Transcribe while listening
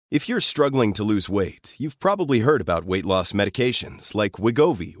If you're struggling to lose weight, you've probably heard about weight loss medications like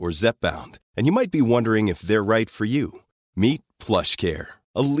Wegovy or Zepbound, and you might be wondering if they're right for you. Meet PlushCare,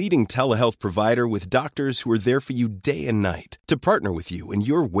 a leading telehealth provider with doctors who are there for you day and night to partner with you in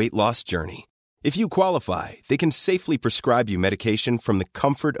your weight loss journey. If you qualify, they can safely prescribe you medication from the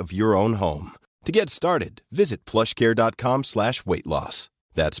comfort of your own home. To get started, visit plushcare.com/weightloss.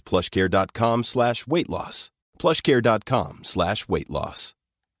 That's plushcare.com/weightloss. plushcare.com/weightloss.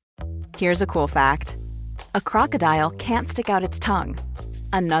 Here's a cool fact. A crocodile can't stick out its tongue.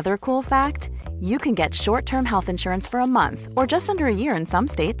 Another cool fact, you can get short-term health insurance for a month or just under a year in some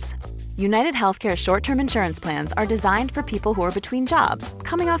states. United Healthcare short-term insurance plans are designed for people who are between jobs,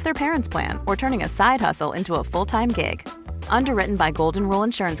 coming off their parents' plan, or turning a side hustle into a full-time gig. Underwritten by Golden Rule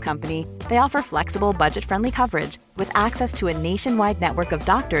Insurance Company, they offer flexible, budget-friendly coverage with access to a nationwide network of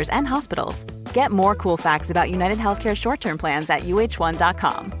doctors and hospitals. Get more cool facts about United Healthcare short-term plans at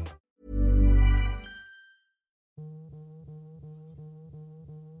uh1.com.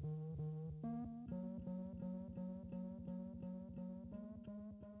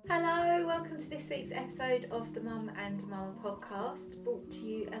 Hello, welcome to this week's episode of the Mum and Mama podcast, brought to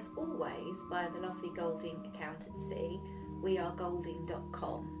you as always by the lovely Golding Accountancy. We are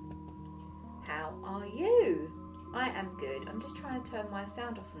golding.com. How are you? I am good. I'm just trying to turn my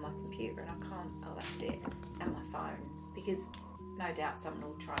sound off on my computer and I can't. Oh, that's it. And my phone, because no doubt someone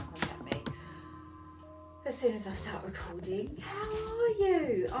will try and contact me as soon as I start recording. How are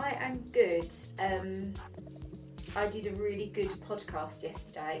you? I am good. I did a really good podcast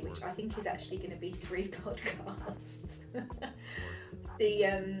yesterday, which I think is actually going to be 3 podcasts.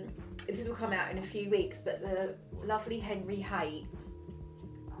 This will come out in a few weeks, but the lovely Henry Haight,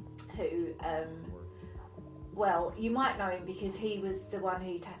 who, well, you might know him because he was the one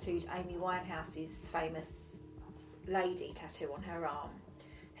who tattooed Amy Winehouse's famous lady tattoo on her arm.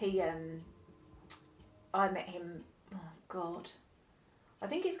 I met him, oh God, I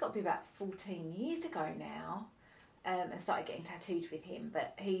think it's got to be about 14 years ago now. And started getting tattooed with him,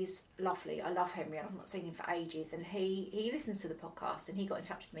 but he's lovely. I love Henry and I've not seen him for ages, and he listens to the podcast, and he got in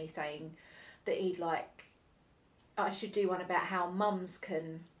touch with me saying that I should do one about how mums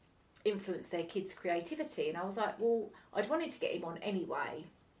can influence their kids' creativity. And I was like, well, I'd wanted to get him on anyway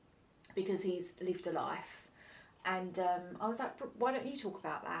because he's lived a life, and I was like, why don't you talk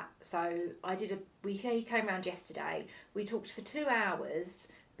about that? So he came round yesterday, we talked for 2 hours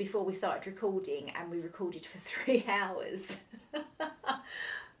before we started recording, and we recorded for 3 hours.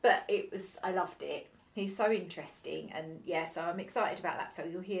 But I loved it. He's so interesting, and yeah, so I'm excited about that, so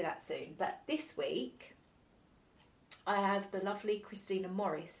you'll hear that soon. But this week I have the lovely Christina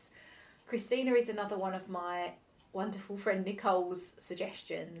Morris. Christina is another one of my wonderful friend Nicole's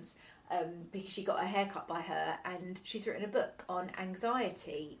suggestions, because she got her hair cut by her, and she's written a book on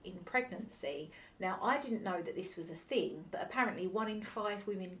anxiety in pregnancy. Now, I didn't know that this was a thing, but apparently 1 in 5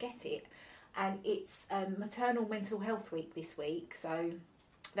 women get it, and it's Maternal Mental Health Week this week, so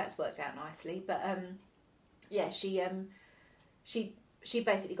that's worked out nicely. But yeah, she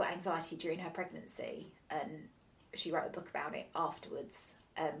basically got anxiety during her pregnancy, and she wrote a book about it afterwards,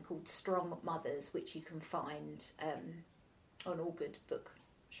 called Strong Mothers, which you can find on all good book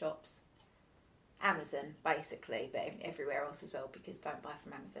shops, Amazon basically, but everywhere else as well, because don't buy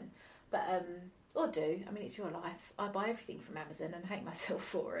from Amazon. But or do, I mean, it's your life. I buy everything from Amazon and hate myself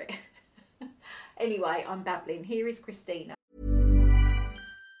for it. Anyway, I'm babbling. Here is Christina.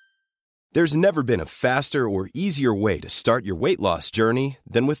 There's never been a faster or easier way to start your weight loss journey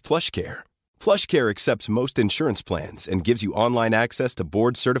than with PlushCare. PlushCare accepts most insurance plans and gives you online access to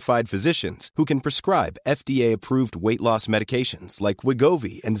board-certified physicians who can prescribe FDA-approved weight loss medications like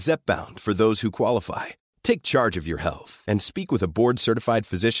Wegovy and Zepbound for those who qualify. Take charge of your health and speak with a board-certified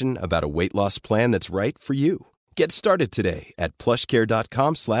physician about a weight loss plan that's right for you. Get started today at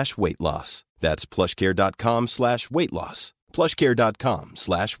plushcare.com/weightloss. That's plushcare.com/weightloss.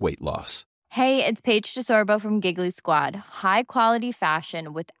 plushcare.com/weightloss. Hey, it's Paige DeSorbo from Giggly Squad. High quality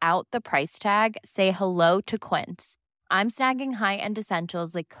fashion without the price tag. Say hello to Quince. I'm snagging high-end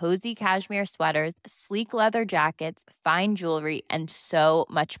essentials like cozy cashmere sweaters, sleek leather jackets, fine jewelry, and so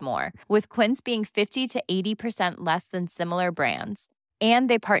much more. With Quince being 50 to 80% less than similar brands. And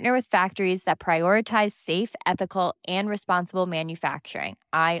they partner with factories that prioritize safe, ethical, and responsible manufacturing.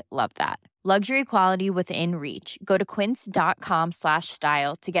 I love that. Luxury quality within reach. Go to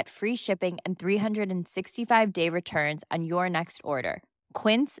quince.com/style to get free shipping and 365-day returns on your next order.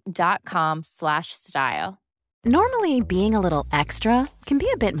 Quince.com/style. Normally, being a little extra can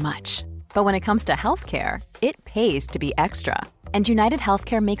be a bit much, But when it comes to healthcare, it pays to be extra. And United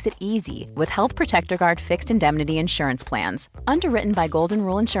Healthcare makes it easy with Health Protector Guard fixed indemnity insurance plans. Underwritten by Golden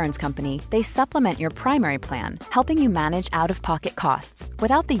Rule Insurance Company, they supplement your primary plan, helping you manage out-of-pocket costs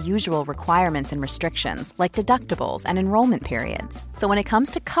without the usual requirements and restrictions like deductibles and enrollment periods. So when it comes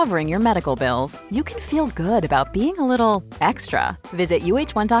to covering your medical bills, you can feel good about being a little extra. Visit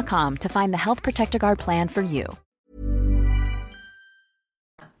uh1.com to find the Health Protector Guard plan for you.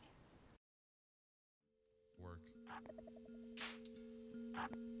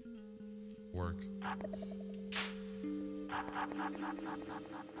 Work.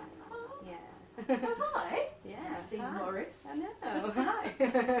 Yeah. Oh, hi. Yeah. Christine Hi. Morris. I know. Hi.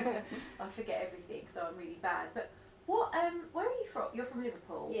 I forget everything, so I'm really bad. But what? Where are you from? You're from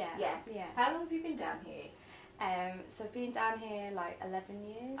Liverpool. Yeah. Yeah. Yeah. How long have you been down here? So I've been down here like 11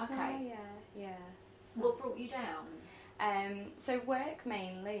 years Okay. now. Yeah. What brought you down? So work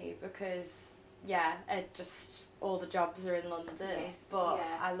mainly because it just all the jobs are in London. Yes, But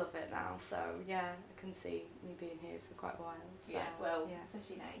yeah. I love it now. So yeah, I can see me being here for quite a while. So,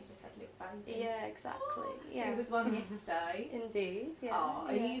 especially now you just had a little baby. Yeah, exactly. Yeah. There was one yesterday. Indeed. Yeah. Oh,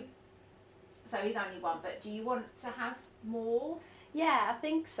 are you? So he's only one, but do you want to have more? Yeah, I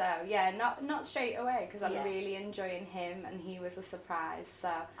think so. Yeah, not straight away because I'm Yeah. really enjoying him and he was a surprise.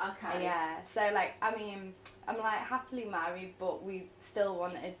 So Okay. yeah, so like I mean, I'm like happily married, but we still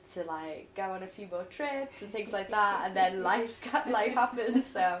wanted to like go on a few more trips and things like that, and then life happens.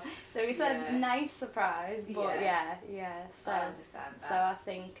 So it's Yeah. a nice surprise, but yeah. So I understand that. so I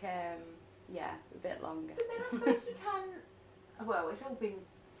think a bit longer. But then I suppose you can. Well, it's all been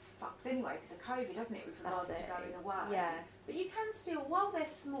fucked anyway because of COVID, doesn't it? With regards That's to it. going away. Yeah. But you can still, while they're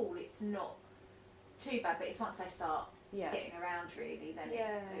small, it's not too bad. But it's once they start Yeah. getting around, really, then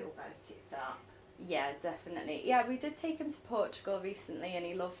it all goes tits up. Yeah, definitely. Yeah, we did take him to Portugal recently, and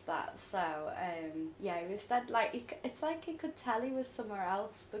he loved that. So, he was that it's like he could tell he was somewhere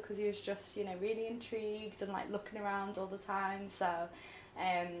else because he was just really intrigued and like looking around all the time. So,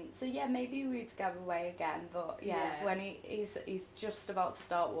 maybe we'd go away again. But Yeah. when he's just about to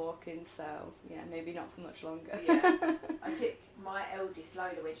start walking, so maybe not for much longer. Yeah. I took my eldest Lola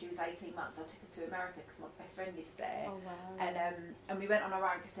when she was 18 months. I took her to America because my best friend lives there. Oh wow. And we went on our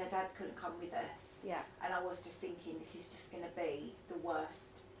own because her dad couldn't come with us. Yeah. And I was just thinking, this is just going to be the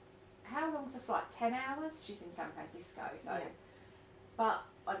worst. How long's the flight? 10 hours? She's in San Francisco. So, Yeah. But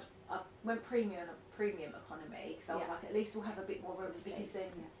I went premium economy because I was Yeah. like, at least we'll have a bit more room Space, because then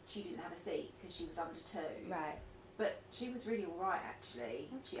yeah. she didn't have a seat because she was under 2. Right. But she was really all right actually.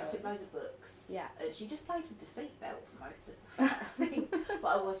 That's I good. took loads of books. Yeah. And she just played with the seatbelt for most of the flight, I think. But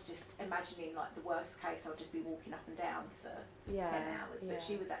I was just imagining like the worst case, I'll just be walking up and down for 10 hours. But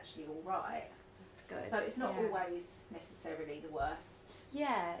she was actually all right. That's good. So it's not Yeah. always necessarily the worst.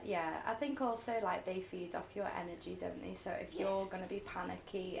 Yeah. I think also like they feed off your energy, don't they? So if you're going to be Yes.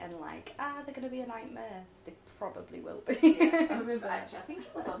 panicky and like, they're going to be a nightmare, they probably will be. Yeah, I remember So- actually, I think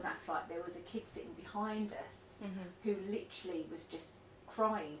it was on that flight, there was a kid sitting behind us who literally was just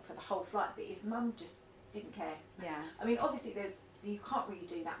crying for the whole flight, but his mum just didn't care. Yeah. I mean, obviously you can't really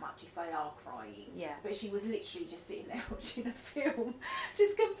do that much if they are crying. Yeah. But she was literally just sitting there watching a film,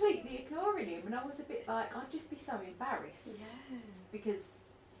 just completely ignoring him, and I was a bit like, I'd just be so embarrassed because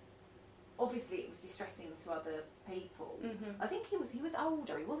obviously it was distressing to other people. I think he was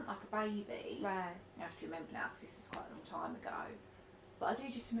older. He wasn't like a baby. Right. You have to remember now because this was quite a long time ago. But I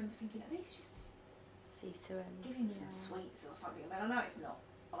do just remember thinking, at least just See to him. give him some sweets or something. I mean, I know it's not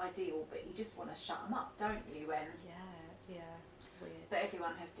ideal, but you just want to shut them up, don't you? And Yeah. Weird. but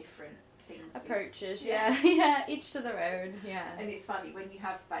everyone has different things. Approaches, Yeah. yeah, each to their own, yeah. And it's funny when you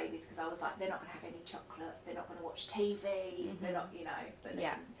have babies because I was like, they're not going to have any chocolate, they're not going to watch TV, they're not, but then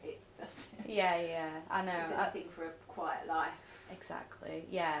Yeah. it's just Yeah, I know. it's anything for a quiet life. Exactly.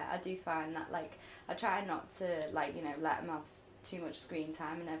 Yeah, I do find that like I try not to like let them have too much screen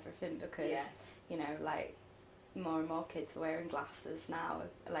time and everything because like more and more kids are wearing glasses now,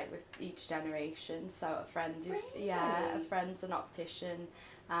 like with each generation. So a friend is a friend's an optician,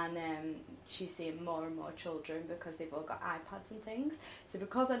 and she's seeing more and more children because they've all got iPads and things. So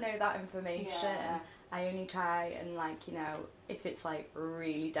because I know that information, I only try and if it's like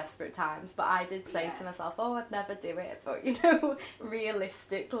really desperate times. But I did say to myself, I'd never do it. But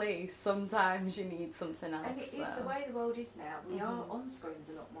realistically, sometimes you need something else. And it is the way the world is now. We are on screens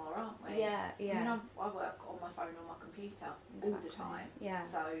a lot more, aren't we? Yeah. I mean, I work on my phone or my computer all the time. Yeah.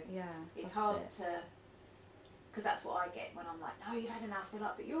 So it's hard to. Because that's what I get when I'm like, no, you've had enough. They're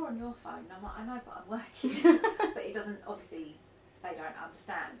like, but you're on your phone. I'm like, I know, but I'm working. But it doesn't, obviously, they don't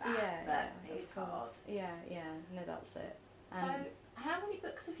understand that. But it is hard. Yeah, no, that's it. So how many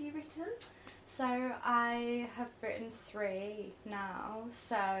books have you written? So I have written 3 now.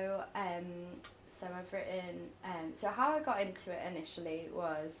 So I've written. So how I got into it initially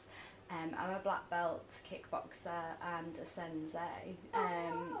was I'm a black belt kickboxer and a sensei.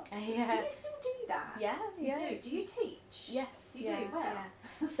 Yeah. Do you still do that? Yeah, you do. Do you teach? Yes, you do. Well,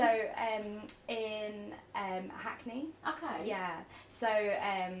 yeah. So in Hackney. Okay. Yeah. So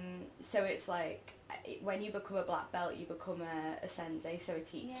it's like when you become a black belt, you become a sensei, so a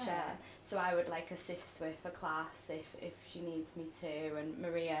teacher. Yeah. So I would like assist with a class if she needs me to, and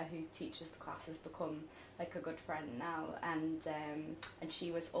Maria, who teaches the class, has become like a good friend now, and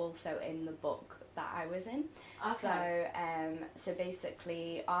she was also in the book that I was in. Okay. So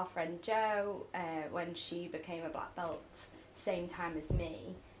basically our friend Jo, when she became a black belt same time as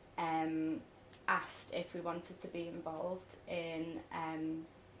me, asked if we wanted to be involved in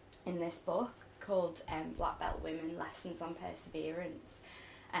this book called Black Belt Women Lessons on Perseverance,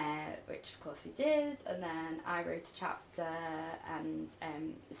 which of course we did, and then I wrote a chapter, and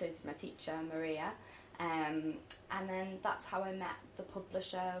so did my teacher Maria, and then that's how I met the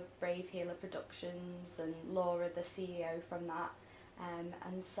publisher Brave Healer Productions and Laura, the CEO from that,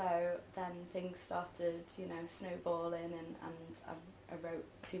 and so then things started, snowballing, and I wrote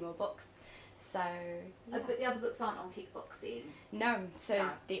 2 more books. So, yeah. But the other books aren't on kickboxing? No, so No.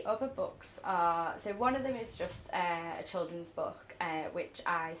 The other books are, so one of them is just a children's book, which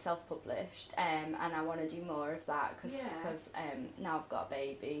I self-published, and I want to do more of that because now I've got a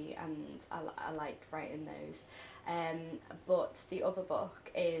baby and I like writing those. But the other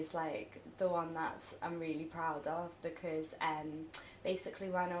book is like the one that I'm really proud of because basically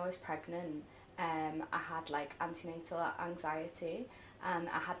when I was pregnant, I had like antenatal anxiety. And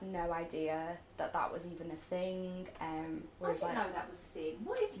I had no idea that was even a thing. I didn't know that was a thing.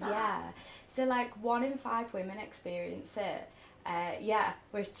 What is that? Yeah. So, 1 in 5 women experience it.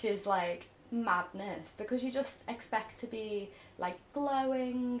 Which is, madness. Because you just expect to be,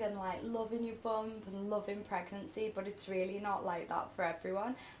 glowing and, loving your bump and loving pregnancy. But it's really not like that for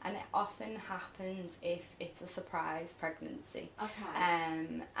everyone. And it often happens if it's a surprise pregnancy.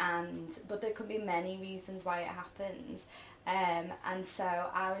 Okay. But there could be many reasons why it happens. And so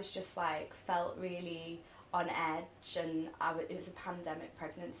I was just felt really on edge, and it was a pandemic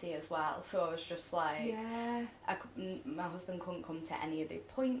pregnancy as well, so I was just my husband couldn't come to any of the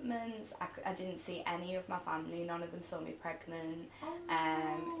appointments. I didn't see any of my family, none of them saw me pregnant.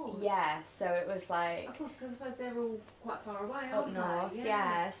 So it was of course, because I suppose they're all quite far away, up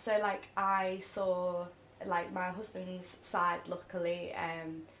north. So I saw my husband's side, luckily,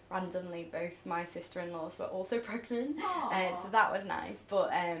 randomly both my sister-in-laws were also pregnant, so that was nice, but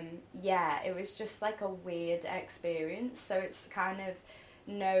it was just a weird experience, so it's kind of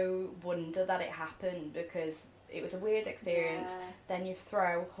no wonder that it happened because it was a weird experience. Then you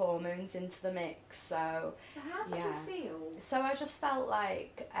throw hormones into the mix, so how did you feel? So I just felt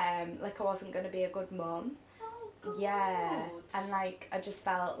like I wasn't going to be a good mum. And I just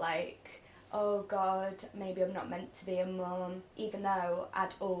felt oh God, maybe I'm not meant to be a mum, even though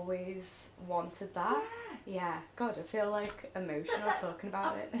I'd always wanted that. God, I feel emotional talking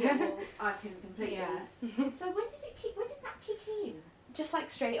about it. Well, I can completely. So when did that kick in? Just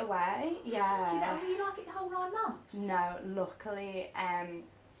straight away, Were you it the whole 9 months? No, luckily,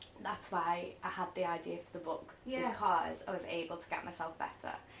 that's why I had the idea for the book, because I was able to get myself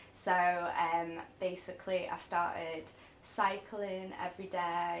better. So basically I started cycling every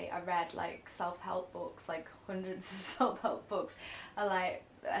day. I read self-help books, hundreds of self-help books. I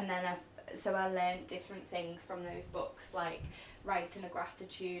learned different things from those books, writing a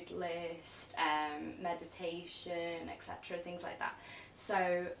gratitude list, meditation, etc., things like that.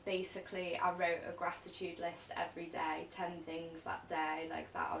 So basically I wrote a gratitude list every day, 10 things that day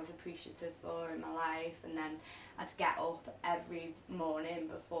that I was appreciative for in my life, and then I'd get up every morning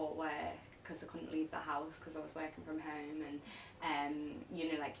before work because I couldn't leave the house because I was working from home, and you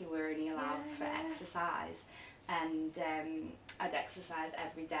were only allowed for exercise, and I'd exercise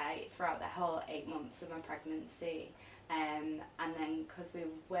every day throughout the whole 8 months of my pregnancy, and then because we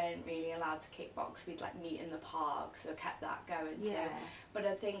weren't really allowed to kickbox, we'd meet in the park, so I kept that going too. But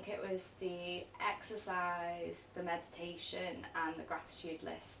I think it was the exercise, the meditation and the gratitude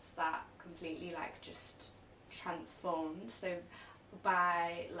lists that completely just transformed. So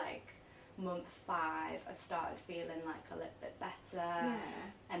by month 5 I started feeling a little bit better,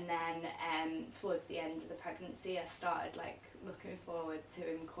 and then towards the end of the pregnancy I started looking forward to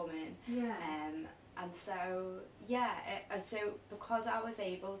him coming, and so so because I was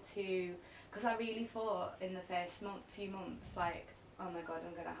able to, because I really thought in the first few months oh my god,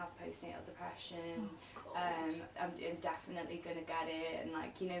 I'm gonna have postnatal depression. Oh, God. I'm definitely gonna get it, and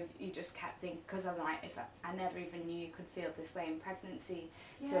like, you know, you just kept thinking, because I'm like, if I never even knew you could feel this way in pregnancy,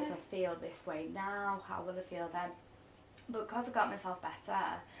 so if I feel this way now, how will I feel then? But because I got myself better,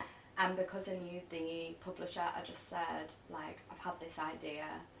 and because I knew the publisher, I just said, like, I've had this idea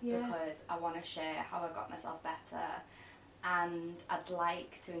because I want to share how I got myself better, and I'd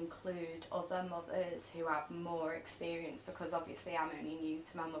like to include other mothers who have more experience, because obviously I'm only new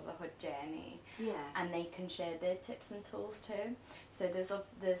to my motherhood journey, and they can share their tips and tools too. So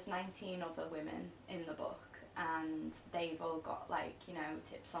there's 19 other women in the book, and they've all got, like, you know,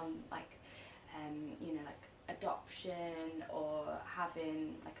 tips on, like, you know, like adoption, or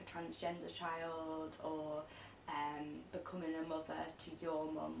having like a transgender child, or becoming a mother to your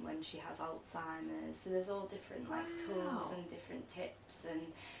mum when she has Alzheimer's. So there's all different like tools and different tips, and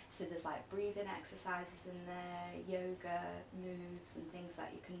so there's like breathing exercises in there, yoga moves and things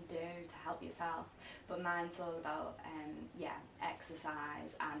that you can do to help yourself. But mine's all about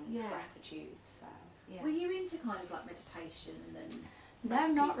exercise and gratitude. So were you into kind of like meditation and no,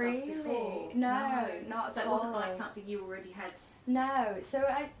 not really. Before? No, not at all. So it wasn't like something you already had? No. So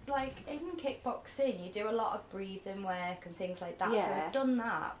I, like, in kickboxing, you do a lot of breathing work and things like that. Yeah. So I've done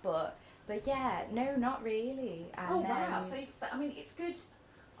that, but yeah, no, not really. And, wow. So, but I mean, it's good.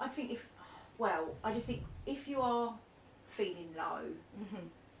 I think I just think if you are feeling low,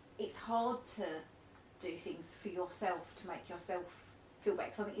 it's hard to do things for yourself to make yourself feel better.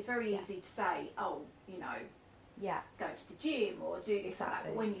 Because I think it's very easy to say, oh, you know, go to the gym or do this or that.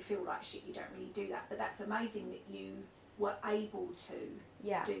 But when you feel like shit, you don't really do that. But that's amazing that you were able to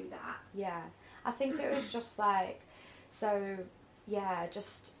do that. Yeah. I think it was just like, so,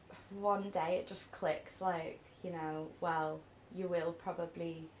 just one day it just clicked, like, you know, well, you will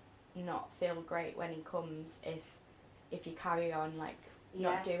probably not feel great when he comes if you carry on, like,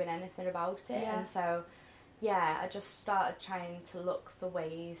 not doing anything about it. And so, I just started trying to look for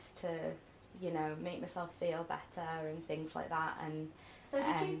ways to, you know, make myself feel better and things like that. And so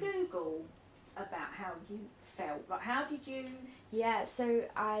did you Google about how you felt? Like, how did you? Yeah, so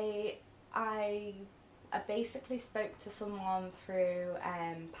I basically spoke to someone through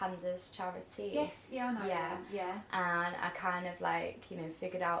Pandas Charity. Yes, I know. Yeah. And I kind of, like, you know,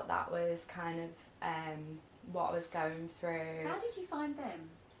 figured out that was kind of what I was going through. How did you find them?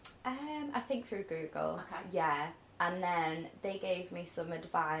 I think through Google. Okay. Yeah, and then they gave me some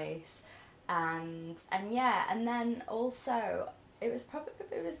advice. And then also it was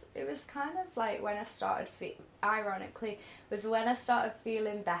kind of like when I started ironically was when I started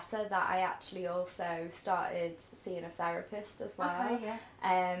feeling better that I actually also started seeing a therapist as well. Okay,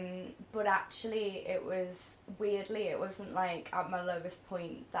 yeah. But actually it wasn't like at my lowest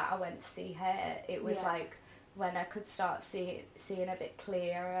point that I went to see her. It was like when I could start seeing a bit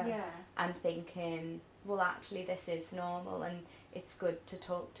clearer and thinking, well, actually this is normal and it's good to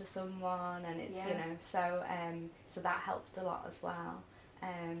talk to someone, and it's you know, so that helped a lot as well.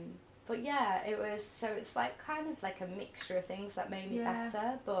 But it was, so it's like kind of like a mixture of things that made me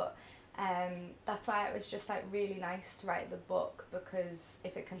better, but that's why it was just like really nice to write the book, because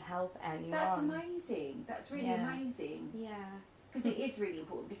if it can help anyone. That's amazing. That's really amazing. Yeah. Because it is really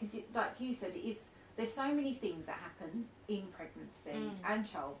important, because like you said, there's so many things that happen in pregnancy and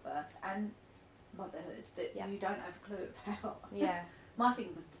childbirth and motherhood that you don't have a clue about. Yeah. My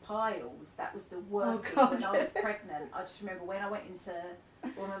thing was the piles. That was the worst thing when I was pregnant. I just remember when I went into,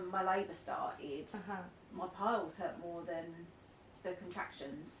 when my labour started, my piles hurt more than the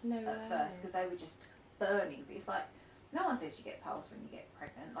contractions at first, because they were just burning. But it's like, no one says you get piles when you get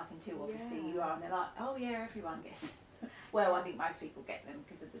pregnant, like, until obviously you are, and they're like, oh yeah, everyone gets well, I think most people get them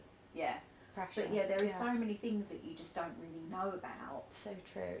because of the pressure. But there is so many things that you just don't really know about. So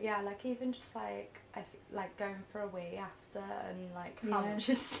true. Yeah, like even just like like going for a wee after, and like how much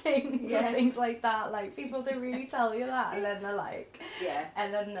it stings and things like that. Like people don't really tell you that, and then they're like,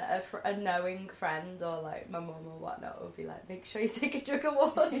 and then a knowing friend or like my mum or whatnot will be like, make sure you take a jug of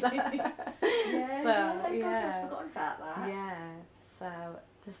water. God, I've forgotten about that. Yeah. So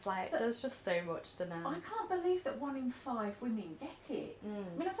there's just so much to know. I can't believe that 1 in 5 women get it. I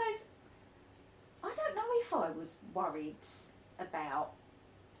mean, I suppose, I don't know if I was worried about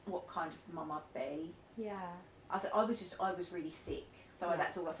what kind of mum I'd be. Yeah. I was really sick, so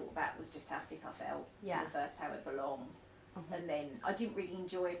that's all I thought about, was just how sick I felt for the first however long. And then I didn't really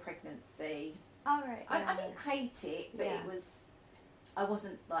enjoy pregnancy. Oh, right. I didn't hate it, but I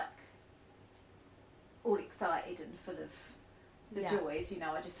wasn't like all excited and full of the joys, you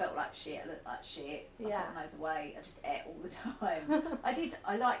know. I just felt like shit. I looked like shit. I put my nose away. I just ate all the time.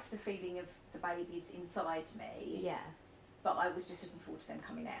 I liked the feeling of the babies inside me. Yeah. but I was just looking forward to them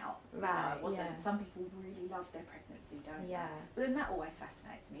coming out. Right, It wasn't. yeah. Some people really love their pregnancy, don't Yeah. they? But then that always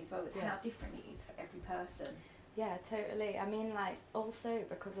fascinates me as well. It's Yeah. how different it is for every person. Yeah, totally. I mean, like, also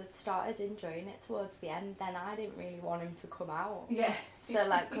because I'd started enjoying it towards the end, then I didn't really want him to come out. Yeah. So,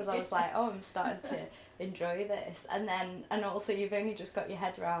 like, because I was like, oh, I'm starting to enjoy this. And also you've only just got your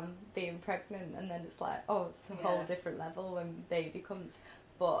head around being pregnant, and then it's like, oh, it's a whole different level when baby comes.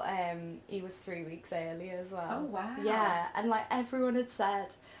 But he was 3 weeks early as well. Oh, wow. Yeah, and, like, everyone had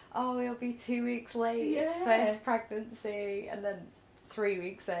said, oh, he'll be 2 weeks late, it's first pregnancy, and then 3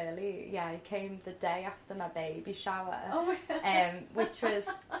 weeks early. Yeah, he came the day after my baby shower. Oh, which was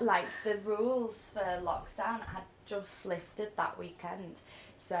like the rules for lockdown had just lifted that weekend.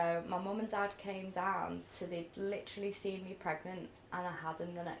 So my mum and dad came down, so they'd literally seen me pregnant, and I had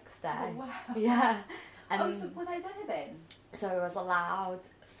him the next day. Oh, wow. Yeah. And so were they there then? so I was allowed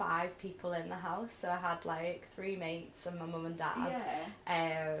 5 people in the house. So I had like 3 mates and my mum and dad.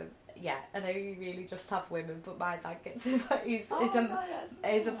 Yeah. Yeah, I know you really just have women, but my dad gets invited. He's a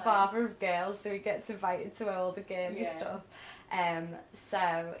nice. father of girls, so he gets invited to all the girly stuff.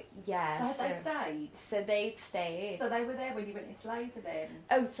 So yeah. So they stayed? So they'd stayed. So they were there when you went into labour then?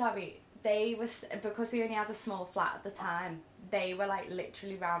 Oh, sorry. They was because we only had a small flat at the time. They were like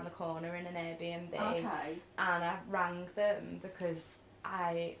literally round the corner in an Airbnb. Okay. And I rang them because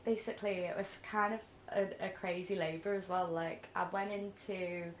it was kind of a crazy labour as well. Like, I went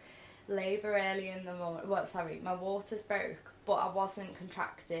into labour early in the morning. My waters broke, but I wasn't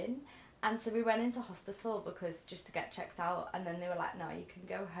contracting. And so we went into hospital just to get checked out, and then they were like, no, you can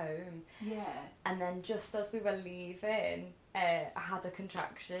go home. Yeah. And then just as we were leaving, I had a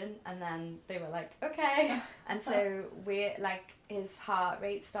contraction, and then they were like, okay. And so his heart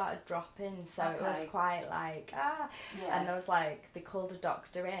rate started dropping, so it was quite like, Yeah. And there was like, they called a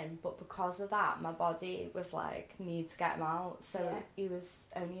doctor in, but because of that, my body was like, need to get him out. So he was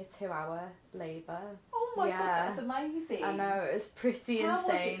only a 2-hour labour. Oh my God, that's amazing. I know, it was pretty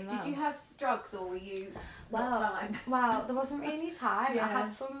insane. Was it? Did you have drugs, or were you not time? Well, there wasn't really time. Yeah. I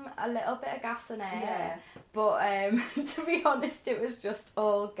had a little bit of gas and air. Yeah. But to be honest, it was just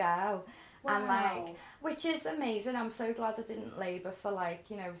all go. Wow. And which is amazing. I'm so glad I didn't labour for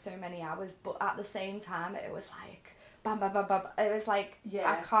so many hours. But at the same time, it was like bam, bam, bam, bam. It was like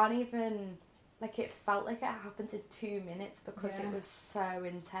I can't even. Like, it felt like it happened in 2 minutes because it was so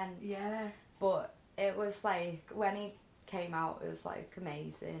intense. Yeah. But it was like when he came out, it was like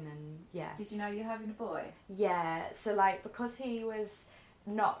amazing. And yeah. Did you know you were having a boy? Yeah. So because he was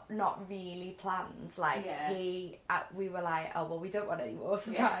not really planned, we were like, oh well, we don't want any more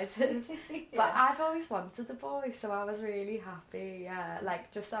surprises. But I've always wanted a boy, so I was really happy.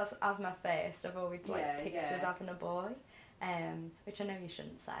 Just as my first, I've always pictured having a boy. Which I know you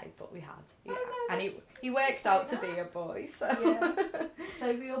shouldn't say, but we had. Yeah. No, and he worked out to be a boy, so. Yeah. So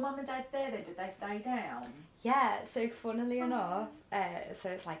were your mum and dad there then? Did they stay down? Yeah, so funnily enough, so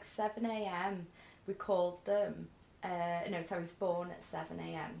it's like 7 a.m. We called them. He was born at 7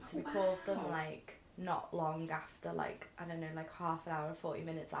 a.m. So we called them not long after, I don't know, half an hour, 40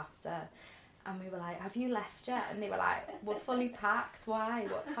 minutes after. And we were like, have you left yet? And they were like, we're fully packed. Why?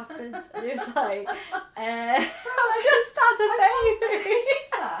 What's happened? And it was like, I've just had a baby.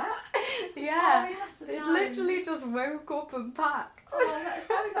 Yeah. It literally just woke up and packed. Oh, that's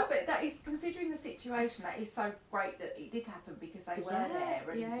so lovely. That is, considering the situation, that is so great that it did happen because they were there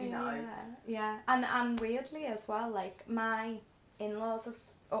and, Yeah. And weirdly as well, my in-laws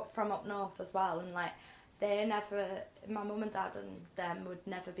are from up north as well, and my mum and dad and them would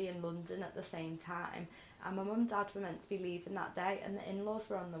never be in London at the same time, and my mum and dad were meant to be leaving that day, and the in-laws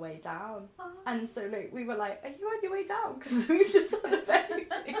were on the way down. And so we were like, are you on your way down, because we've just had a baby?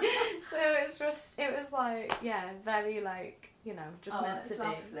 So it was very just meant to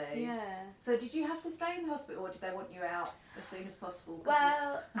lovely. be. Yeah. So did you have to stay in the hospital, or did they want you out as soon as possible?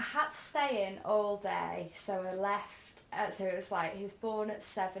 Well, I had to stay in all day, so I left. So it was he was born at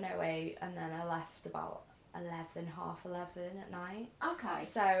 7:08, and then I left about half 11 at night. Okay.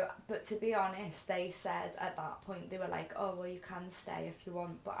 So, but to be honest, they said at that point, they were like, oh, well, you can stay if you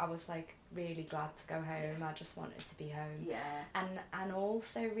want, but I was really glad to go home. I just wanted to be home. Yeah. And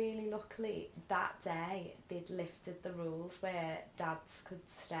also really luckily that day they'd lifted the rules where dads could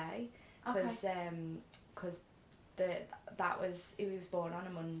stay, because he was born on a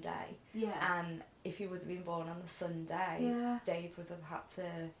Monday. Yeah. And if he would have been born on the Sunday, Dave would have had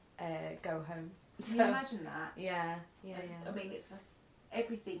to go home. Can you imagine that? Yeah. I mean, it's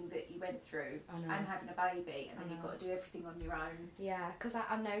everything that you went through, I know. and having a baby, and then I you've know. got to do everything on your own. Yeah, because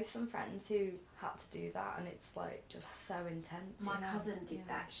I know some friends who had to do that, and it's like just so intense. My you know? cousin did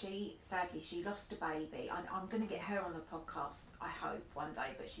that. She lost a baby. I'm going to get her on the podcast, I hope, one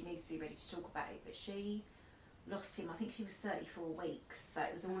day, but she needs to be ready to talk about it. But she lost him, I think she was 34 weeks, so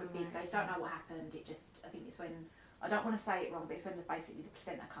it was all a big, they don't know what happened. It just, I think it's when, I don't want to say it wrong, but it's when basically the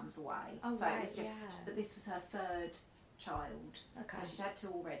placenta comes away. Oh, so right, it was just, but this was her third child. Okay. So she'd had two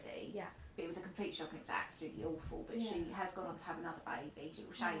already. Yeah. But it was a complete shock and it was absolutely awful. But she has gone on to have another baby,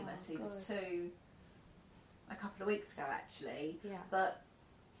 little Seamus, who was 2 a couple of weeks ago actually. Yeah. But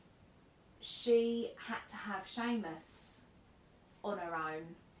she had to have Seamus on her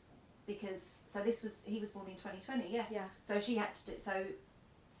own because he was born in 2020, yeah. So she had to do, so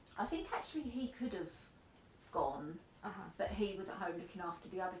I think actually he could have gone, but he was at home looking after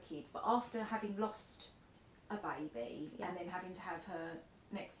the other kids. But after having lost a baby and then having to have her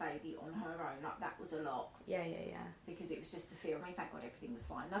next baby on her own, like that was a lot. Yeah. Because it was just the fear. I mean, thank God everything was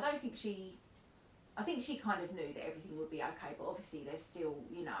fine. And I think she kind of knew that everything would be okay, but obviously there's still,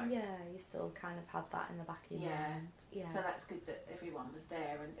 you know. Yeah, you still kind of had that in the back of your mind. Yeah. So that's good that everyone was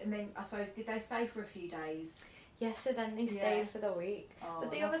there. And then, I suppose, did they stay for a few days? Yeah, so then they stayed for the week. Oh,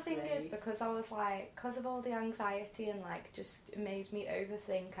 but the other thing is, because I was like, because of all the anxiety and like just it made me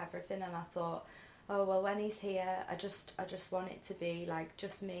overthink everything, and I thought, oh well, when he's here, I just want it to be like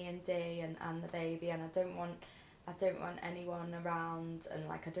just me and Dee and the baby, and I don't want anyone around, and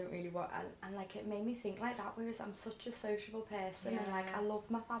like I don't really want, and like it made me think like that, whereas I'm such a sociable person and like I love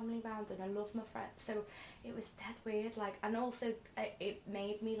my family around and I love my friends, so it was dead weird, like, and also it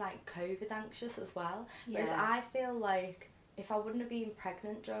made me like COVID anxious as well, whereas I feel like if I wouldn't have been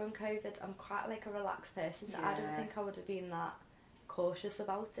pregnant during COVID, I'm quite like a relaxed person, so I don't think I would have been that cautious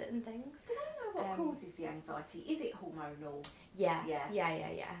about it and things. Do they know what causes the anxiety? Is it hormonal? Yeah,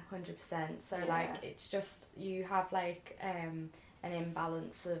 100%. So like it's just you have like an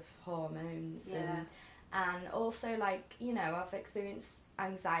imbalance of hormones and also like, you know, I've experienced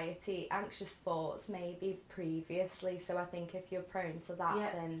anxious thoughts maybe previously, so I think if you're prone to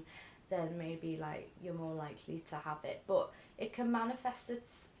that then maybe like you're more likely to have it, but it can manifest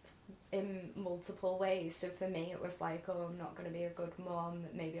in multiple ways. So for me it was like, oh, I'm not going to be a good mum,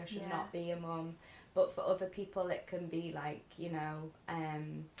 maybe I should not be a mum. But for other people it can be like, you know,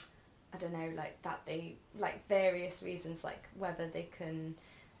 I don't know, like that they, like various reasons, like whether they can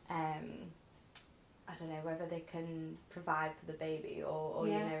I don't know, whether they can provide for the baby or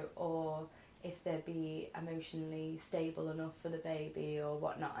you know, or if they'd be emotionally stable enough for the baby or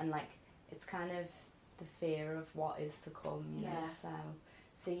whatnot, and like it's kind of the fear of what is to come, you know,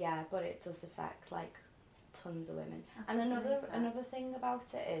 so yeah, but it does affect like tons of women. And another thing about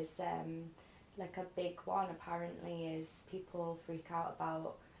it is like a big one apparently is people freak out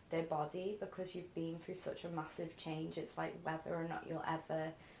about their body because you've been through such a massive change. It's like whether or not you'll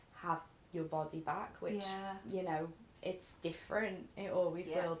ever have your body back, which you know, it's different, it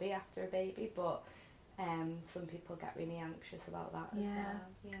always will be after a baby, but some people get really anxious about that as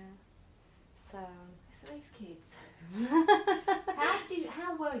well. So these kids.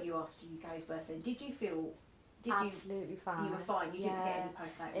 How were you after you gave birth then? Did you feel absolutely fine? You were fine. You didn't get any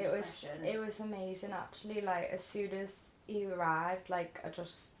postnatal depression. It was amazing actually. Like as soon as he arrived, like I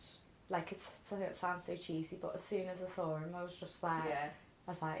just, like it sounds so cheesy, but as soon as I saw him, I was just like, I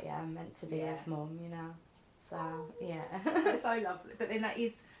was like, I'm meant to be his mum, you know. So That's so lovely. But then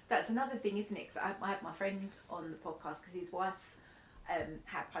that's another thing, isn't it? 'Cause I had my friend on the podcast because his wife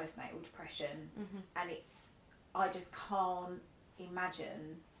had postnatal depression, and I just can't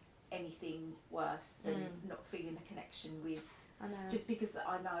imagine anything worse than not feeling a connection with. I know. Just because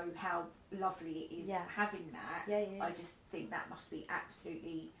I know how lovely it is having that, I just think that must be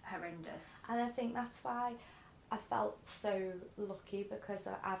absolutely horrendous. And I think that's why I felt so lucky, because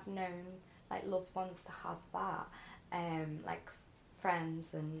I've known like loved ones to have that, like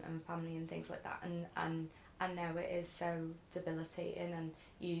friends and family and things like that, and I know it is so debilitating, and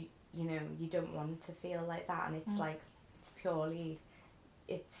you know you don't want to feel like that, and it's like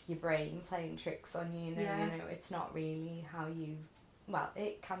it's your brain playing tricks on you, you know, it's not really how you, well,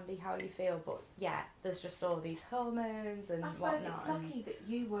 it can be how you feel, but there's just all these hormones and whatnot. I suppose it's lucky that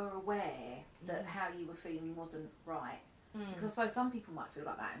you were aware that how you were feeling wasn't right, because I suppose some people might feel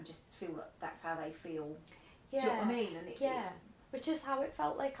like that and just feel that that's how they feel. Do you know what I mean? And it's which is how it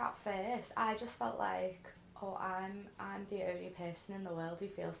felt like at first. I just felt like, oh, I'm the only person in the world who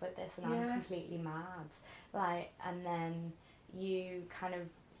feels like this, and I'm completely mad. Like, and then you kind of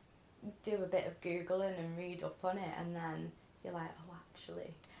do a bit of Googling and read up on it, and then you're like, oh,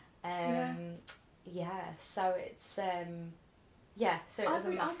 actually, so it's Yeah, so it was a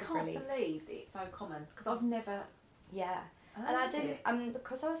massive I can't relief. believe that it's so common, because I've never Yeah. heard And I of didn't, it.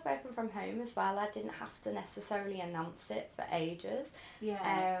 because I was working from home as well, I didn't have to necessarily announce it for ages.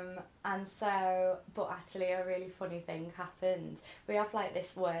 Yeah. And so, but actually a really funny thing happened. We have like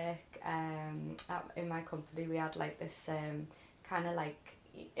this work, in my company, we had like this, kind of like,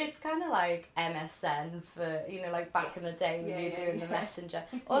 it's kind of like MSN for, you know, like back in the day when you're doing the messenger.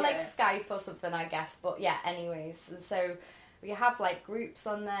 Or like Skype or something, I guess. But yeah, anyways. And so we have like groups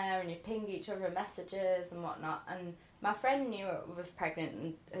on there and you ping each other messages and whatnot. And my friend knew I was pregnant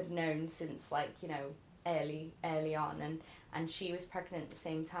and had known since like, you know, early on. And she was pregnant at the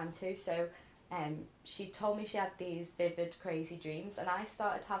same time too. So she told me she had these vivid, crazy dreams. And I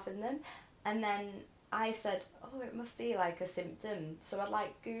started having them. And then I said, oh, it must be like a symptom. So I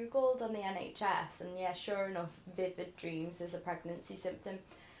like Googled on the NHS, and yeah, sure enough, vivid dreams is a pregnancy symptom.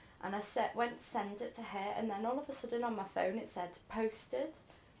 And I went to send it to her, and then all of a sudden on my phone it said posted.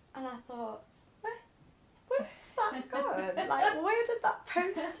 And I thought, where's that gone? Like, where did that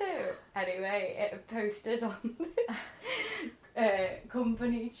post to? Anyway, it had posted on this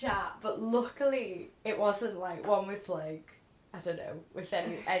company chat, but luckily it wasn't like one with like, I don't know, with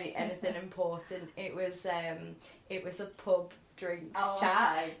anything important. It was a pub drinks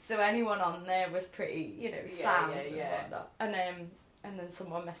chat. Okay. So anyone on there was pretty, you know, sound and whatnot. And then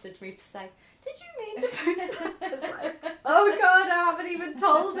someone messaged me to say, did you mean to post that? I was like, oh God, I haven't even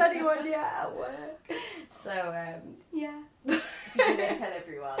told anyone yet at work. So, yeah. Did you then tell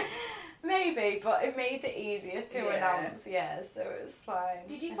everyone? Maybe, but it made it easier to announce, so it was fine.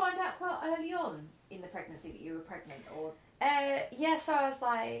 Did you find out quite early on in the pregnancy that you were pregnant, or...? So I was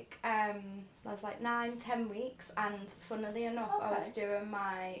like 9-10 weeks, and funnily enough, I was doing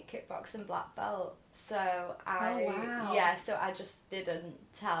my kickboxing black belt. So so I just didn't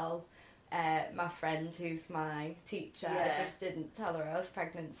tell my friend who's my teacher. I just didn't tell her I was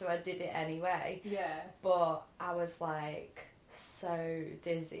pregnant, so I did it anyway. Yeah. But I was like so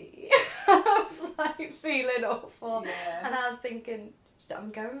dizzy. I was like feeling awful. Yeah. And I was thinking,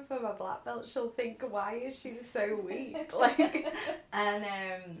 I'm going for my black belt, she'll think, why is she so weak? Like, and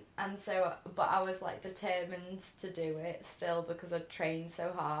so, but I was like determined to do it still because I'd trained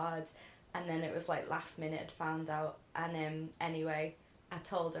so hard. And then it was like last minute, found out. And anyway, I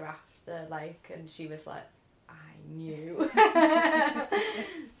told her after, like, and she was like, I knew.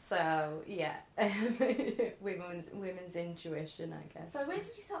 So yeah, women's intuition, I guess. So when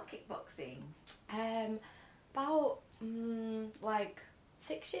did you start kickboxing? About like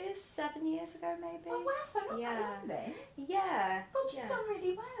 7 years ago, maybe. Oh wow, so not that long then. Yeah. God, you've done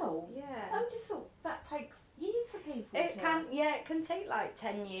really well. Yeah. I would have thought that takes years for people. It can take like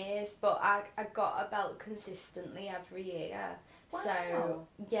 10 years, but I got a belt consistently every year. Wow.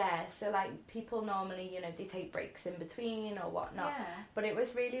 So like people normally, you know, they take breaks in between or whatnot. Yeah. But it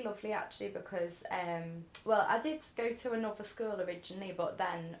was really lovely actually because, I did go to another school originally, but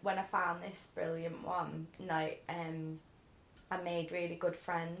then when I found this brilliant one, like, I made really good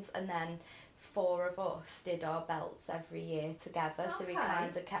friends, and then 4 of us did our belts every year together. Okay. So we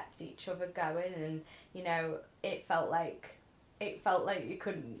kind of kept each other going, and you know, it felt like you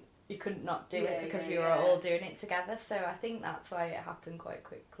couldn't not do it because we were all doing it together. So I think that's why it happened quite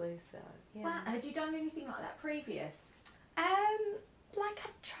quickly. So yeah. Wow. Had you done anything like that previous? Like I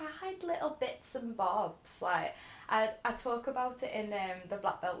tried little bits and bobs. Like I talk about it in the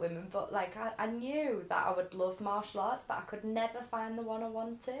Black Belt Women, but like I knew that I would love martial arts, but I could never find the one I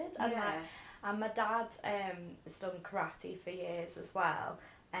wanted. And and my dad has done karate for years as well.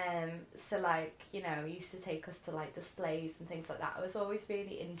 So like, you know, he used to take us to like displays and things like that. I was always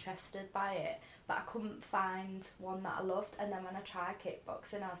really interested by it, but I couldn't find one that I loved. And then when I tried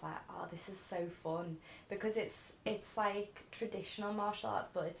kickboxing, I was like, oh, this is so fun, because it's like traditional martial arts,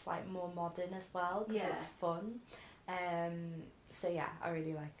 but it's like more modern as well, because it's fun. So yeah, I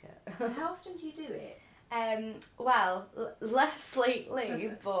really like it. How often do you do it? Less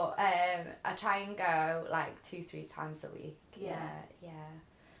lately, but I try and go like 2-3 times a week. Yeah.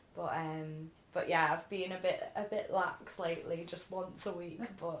 But yeah, I've been a bit lax lately, just once a week.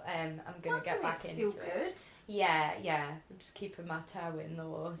 But I'm gonna get back into it. Still good. Yeah. I'm just keeping my toe in the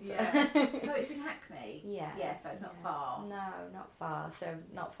water. Yeah. So it's in Hackney. Yeah. Yeah. So it's not far. No, not far. So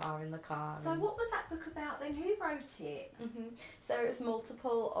not far in the car. So what was that book about then? Who wrote it? So it was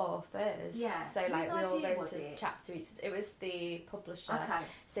multiple authors. Yeah. So like we all wrote a chapter each. It was the publisher. Okay.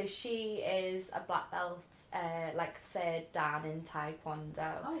 So she is a black belt, like 3rd Dan in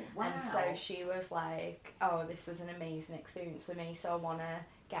Taekwondo. Oh wow. And so she she was like, oh, this was an amazing experience for me, so I want to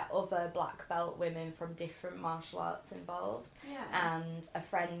get other black belt women from different martial arts involved. Yeah. And a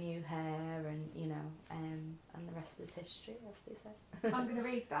friend knew her, and you know, and the rest is history, as they say. I'm going to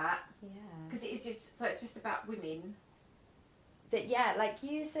read that. Yeah. Because it is just, so it's just about women. That, yeah, like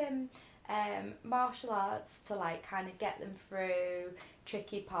using martial arts to like kind of get them through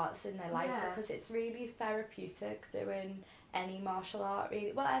tricky parts in their life, because it's really therapeutic doing any martial art,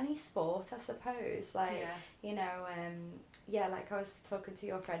 really. Well, any sport, I suppose. Like, you know, like I was talking to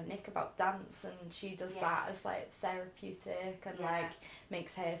your friend Nick about dance, and she does that as like therapeutic and like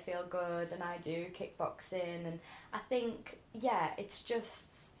makes her feel good, and I do kickboxing, and I think it's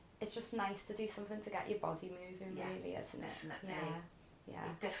just nice to do something to get your body moving, really, isn't it? Definitely. Yeah.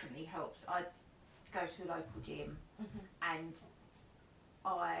 It definitely helps. I go to a local gym, and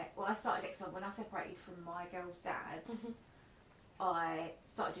I started exercising when I separated from my girl's dad. I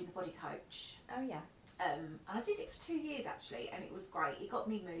started doing the body coach. Oh yeah. And I did it for 2 years actually, and it was great. It got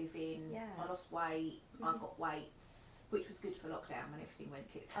me moving. Yeah. I lost weight. I got weights, which was good for lockdown when everything went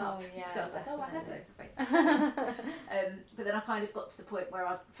tits up. Oh yeah. So I was like, I have loads of weights. But then I kind of got to the point where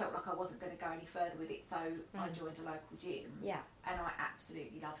I felt like I wasn't going to go any further with it, so I joined a local gym. Yeah. And I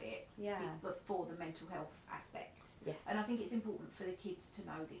absolutely love it. Yeah. But for the mental health aspect. Yes. And I think it's important for the kids to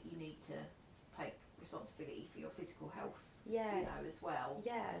know that you need to take responsibility for your physical health. Yeah, you know, as well.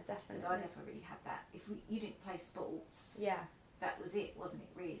 Yeah, definitely. Because I never really had that. If you didn't play sports, that was it, wasn't it?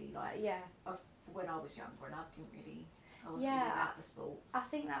 Really, like when I was younger, and I wasn't really about the sports. I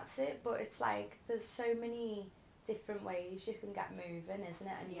think that's it. But it's like there's so many different ways you can get moving, isn't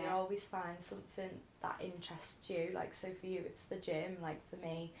it? And you always find something that interests you. Like, so for you, it's the gym. Like for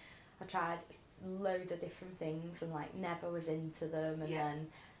me, I tried loads of different things and like never was into them,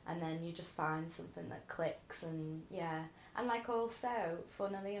 and then you just find something that clicks, and and like also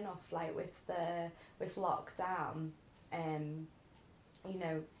funnily enough, like with lockdown, you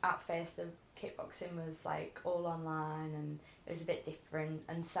know, at first the kickboxing was like all online and it was a bit different,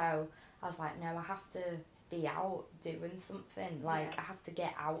 and so I was like, no, I have to be out doing something, like I have to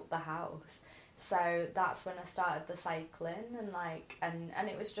get out the house. So that's when I started the cycling, and like and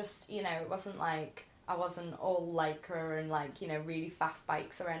it was just, you know, it wasn't like I wasn't all Lycra and like, you know, really fast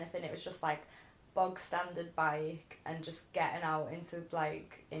bikes or anything. It was just like bog standard bike and just getting out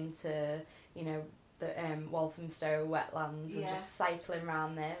into you know, the Walthamstow wetlands and just cycling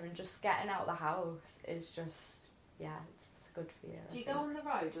around there and just getting out of the house is just it's good for you. Do you go on the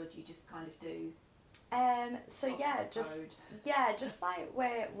road, or do you just kind of do? Just like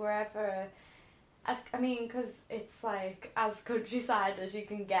wherever. Because it's like as countryside as you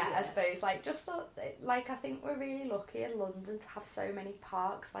can get, I suppose. Like just like I think we're really lucky in London to have so many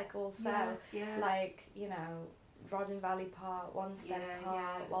parks. Like also, like, you know, Rodden Valley Park, Wanstead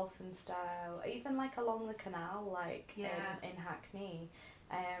Park, Walthamstow, even like along the canal, like in Hackney.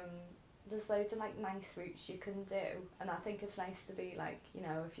 There's loads of like nice routes you can do, and I think it's nice to be like, you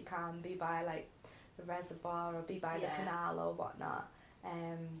know, if you can be by like the reservoir or be by the canal or whatnot.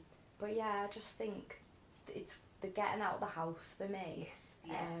 But I just think it's the getting out of the house for me.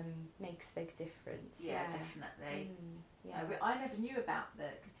 Makes a big difference. Yeah, definitely. I never knew about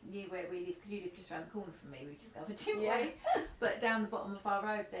because where we live, because you live just around the corner from me. We discovered, didn't we? But down the bottom of our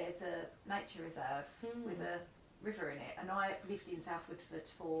road, there's a nature reserve with a river in it, and I lived in South Woodford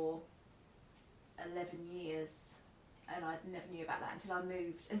for 11 years, and I never knew about that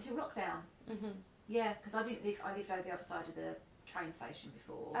until lockdown. Yeah, because I lived over the other side of the train station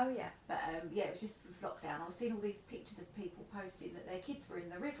before. Oh yeah. But it was just with lockdown. I was seeing all these pictures of people posting that their kids were in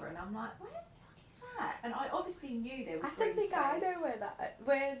the river, and I'm like, where the fuck is that? And I obviously knew there was. I don't think I know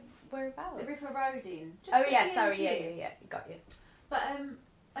whereabouts. The River Rodin. Yeah, got you. But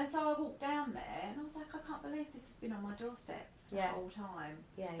and so I walked down there, and I was like, I can't believe this has been on my doorstep for the whole time.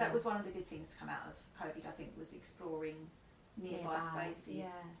 That was one of the good things to come out of COVID, I think, was exploring nearby spaces.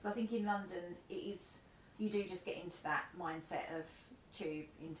 Because I think in London you do just get into that mindset of tube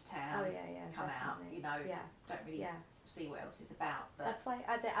into town, come definitely. Out, you know, don't really see what else it's about. But that's like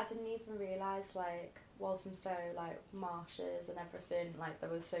I didn't even realise like Walthamstow, like marshes and everything. Like there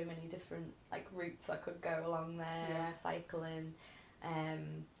was so many different like routes I could go along there, cycling.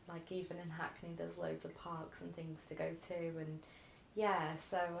 Like even in Hackney, there's loads of parks and things to go to, and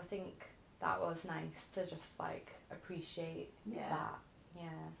so I think that was nice to just like appreciate that.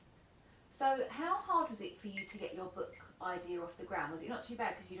 Yeah. So how hard was it for you to get your book idea off the ground? Was it not too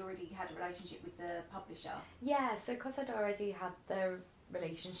bad because you'd already had a relationship with the publisher? Yeah, so because I'd already had the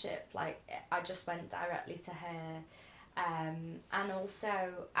relationship, like I just went directly to her. And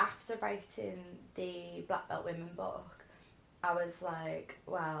also after writing the Black Belt Women book, I was like,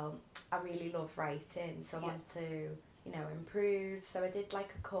 well, I really love writing, so I want to, you know, improve. So I did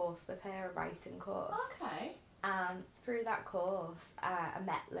like a course with her, a writing course. Okay. And through that course, I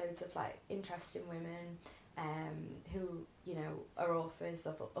met loads of like interesting women who, you know, are authors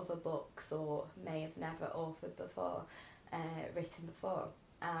of other books or may have never authored before, written before.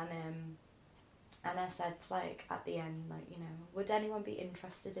 And I said, like, at the end, like, you know, would anyone be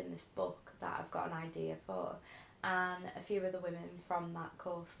interested in this book that I've got an idea for? And a few of the women from that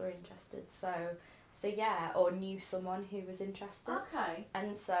course were interested. So yeah, or knew someone who was interested. Okay.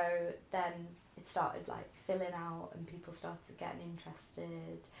 And so then it started like filling out and people started getting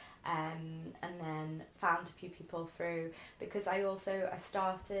interested, and then found a few people through, because I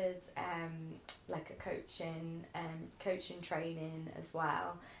started like a coaching training as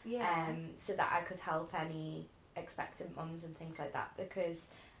well, so that I could help any expectant mums and things like that, because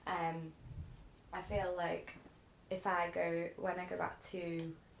I feel like when I go back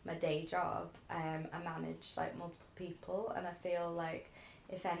to my day job, I manage like multiple people, and I feel like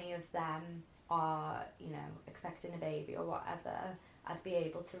if any of them are, you know, expecting a baby or whatever, I'd be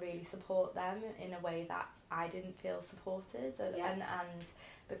able to really support them in a way that I didn't feel supported, and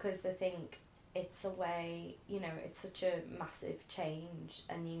because I think it's a way, you know, it's such a massive change,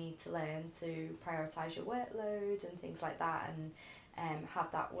 and you need to learn to prioritise your workload and things like that, and have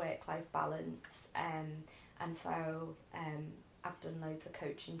that work-life balance, and so I've done loads of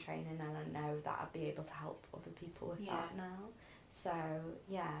coaching training, and I know that I'd be able to help other people with that now. So,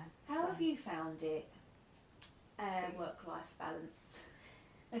 yeah. How have you found it, the work-life balance?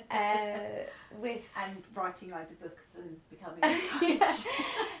 With and writing loads of books and becoming a coach.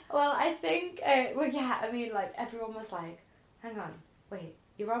 Well, I think, I mean, like, everyone was like, hang on, wait,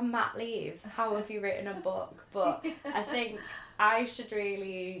 you're on mat leave, how have you written a book? But I think I should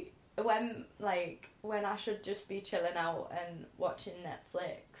really, when I should just be chilling out and watching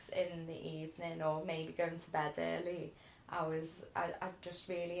Netflix in the evening, or maybe going to bed early, I just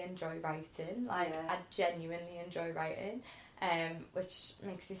really enjoy writing. Like, I genuinely enjoy writing, which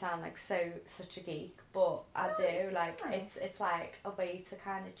makes me sound like such a geek, but I do. Like, nice. It's like a way to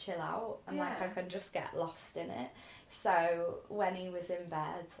kind of chill out, and like I can just get lost in it. So when he was in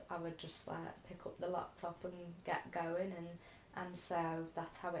bed, I would just like pick up the laptop and get going, and so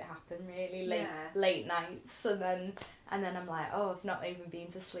that's how it happened, really. Late nights, and then I'm like, oh, I've not even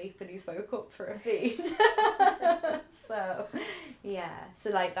been to sleep, and he's woke up for a feed. So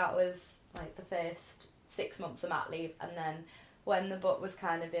like that was like the first 6 months of mat leave, and then when the book was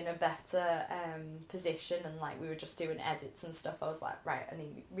kind of in a better position, and like we were just doing edits and stuff, I was like, right, I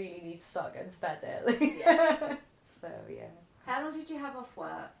really need to start going to bed early. So yeah. How long did you have off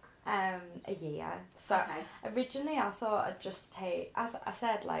work? A year. So originally I thought I'd just take, as I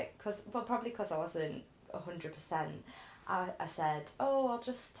said, like, probably because I wasn't 100%, I said, oh, I'll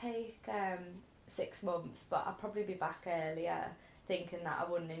just take 6 months, but I'll probably be back earlier, thinking that I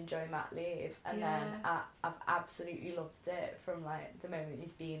wouldn't enjoy mat leave, and then I've absolutely loved it from like the moment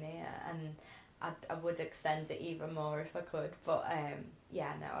he's been here, and I would extend it even more if I could, but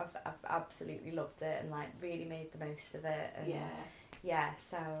I've absolutely loved it, and like really made the most of it, and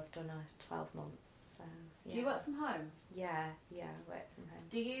so I've done 12 months. So do you work from home? Yeah, I work from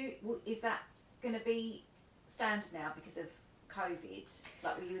home. Is that going to be standard now because of COVID?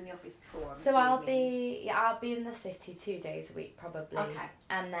 Like, were you in the office before? So I'll be in the city 2 days a week probably. Okay.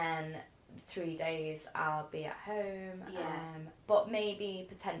 And then 3 days I'll be at home. But maybe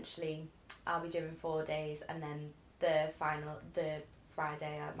potentially I'll be doing 4 days, and then the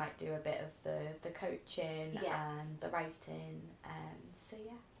Friday I might do a bit of the coaching and the writing. So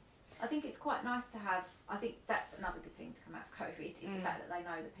yeah. I think it's quite nice to have. I think that's another good thing to come out of COVID, is the fact that they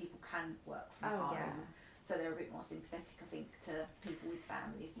know that people can work from home. Yeah. So they're a bit more sympathetic, I think, to people with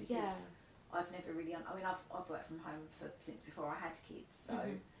families, because I've never really. I mean, I've worked from home since before I had kids. So,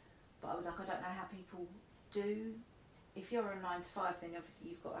 but I was like, I don't know how people do. If you're a 9 to 5, then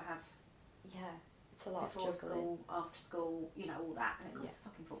obviously you've got to have. Yeah, it's a lot before of school, after school, you know, all that, and it costs a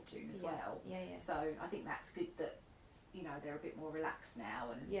fucking fortune as well. Yeah. So I think that's good that, you know, they're a bit more relaxed now,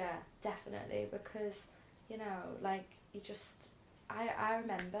 and definitely, because, you know, like, you just, I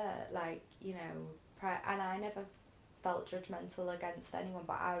remember, like, you know, and I never felt judgmental against anyone,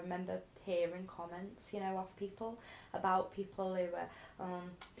 but I remember hearing comments, you know, of people about people who were,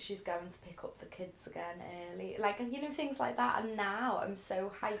 she's going to pick up the kids again early, like, you know, things like that. And now I'm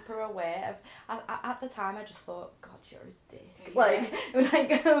so hyper aware of. At the time, I just thought, God, you're a dick,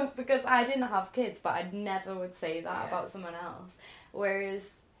 like because I didn't have kids, but I never would say that about someone else.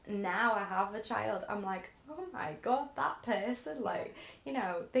 Whereas now I have a child, I'm like, oh my God, that person, like, you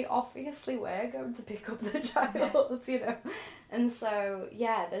know, they obviously were going to pick up the child, you know. And so,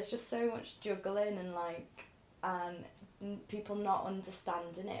 yeah, there's just so much juggling and, like, and people not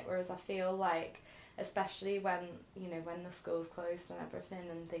understanding it, whereas I feel like, especially when, you know, when the school's closed and everything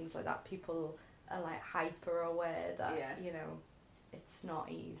and things like that, people are, like, hyper aware that, you know, it's not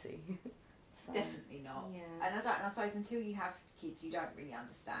easy. So, definitely not. Yeah. And I suppose until you have kids, you don't really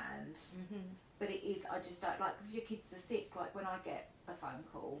understand. But it is, I just don't, like, if your kids are sick, like, when I get a phone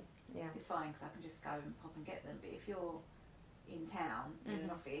call, it's fine because I can just go and pop and get them. But if you're in town, in an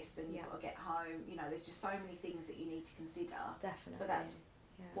office, and you've got to get home, you know, there's just so many things that you need to consider. Definitely. But that's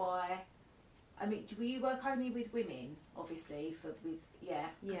why, I mean, do you work only with women, obviously, because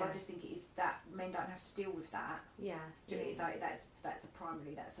I just think it is that men don't have to deal with that. It's like that's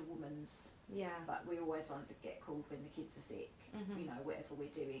a woman's, but we're always ones that get called when the kids are sick, you know, whatever we're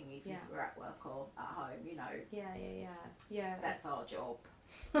doing, even if we're at work or at home, you know. That's our job.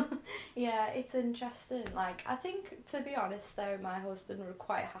 Yeah, it's interesting. Like, I think, to be honest though, my husband would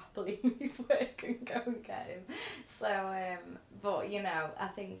quite happily leave work and go and get him. So, but you know, I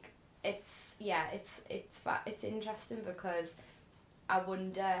think it's interesting because I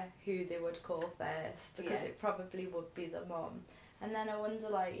wonder who they would call first, because it probably would be the mum. And then I wonder,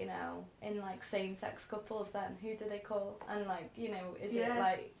 like, you know, in, like, same-sex couples, then, who do they call? And, like, you know, is it,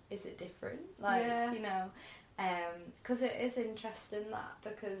 like, is it different? Like, you know, because it is interesting that,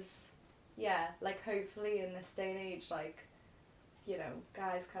 because, like, hopefully in this day and age, like, you know,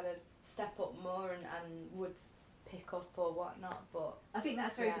 guys kind of step up more and would pick up or whatnot, but... I think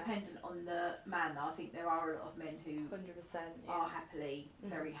that's very dependent on the man, though. I think there are a lot of men who 100%, are happily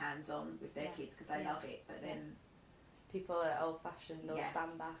very hands-on with their kids because they love it, but then... People are old-fashioned or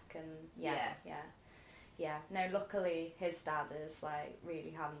stand back and no, luckily his dad is, like,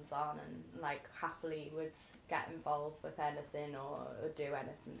 really hands-on and, like, happily would get involved with anything or do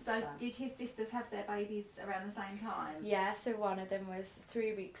anything. So did his sisters have their babies around the same time? Yeah, so one of them was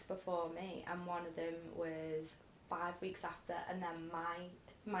 3 weeks before me and one of them was 5 weeks after, and then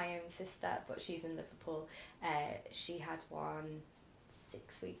my own sister, but she's in Liverpool, she had one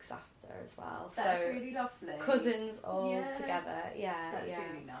 6 weeks after as well. That's so really lovely. Cousins all together. That's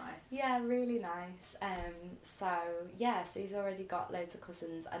really nice. Yeah, really nice. So he's already got loads of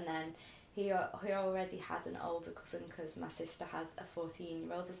cousins, and then he already had an older cousin because my sister has a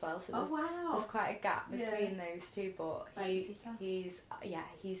 14-year-old as well. So there's quite a gap between those two. But he's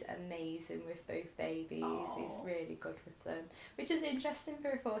amazing with both babies. Aww. He's really good with them, which is interesting for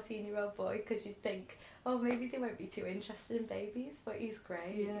a 14-year-old boy because you'd think, oh, maybe they won't be too interested in babies, but he's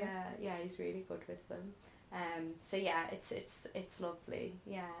great. Yeah, he's really good with them. So yeah, it's lovely.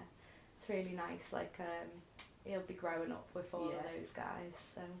 Yeah, it's really nice. Like he'll be growing up with all of those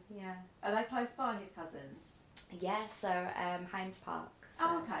guys. So yeah. Are they close by, his cousins? Yeah. So Hymes Park.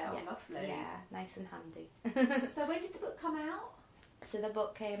 So, okay. Oh, lovely. Yeah, nice and handy. So when did the book come out? So the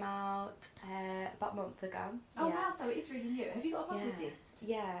book came out about a month ago. Oh wow, so it is really new. Have you got a publicist?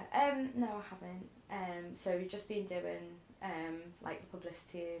 Yeah. No, I haven't. So we've just been doing like the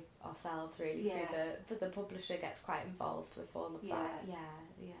publicity ourselves really through the publisher gets quite involved with all of that. Yeah.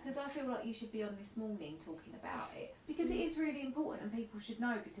 Because I feel like you should be on This Morning talking about it because it is really important and people should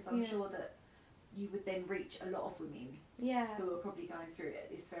know, because I'm sure that you would then reach a lot of women who are probably going through it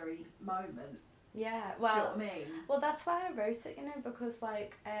at this very moment. Yeah, well, do you know what I mean? Well, that's why I wrote it, you know, because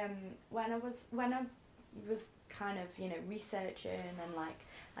like when I was kind of, you know, researching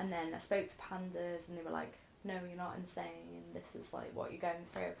and then I spoke to pandas and they were like, no, you're not insane, this is like what you're going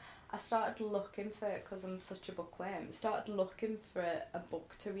through. I started looking for it because I'm such a bookworm. Started looking for a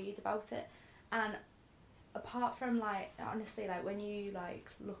book to read about it, and apart from like honestly, like when you like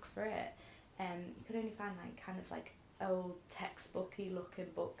look for it, you could only find like kind of like old textbooky looking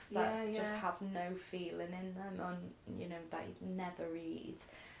books that just have no feeling in them, and you know that you'd never read.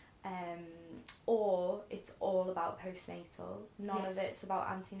 Or it's all about postnatal. None of it's about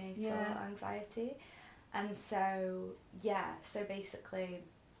antenatal anxiety. And so so basically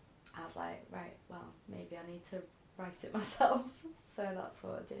I was like, right, well, maybe I need to write it myself. So that's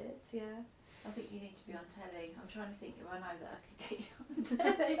what I did. I think you need to be on telly. I'm trying to think if I know that I could get you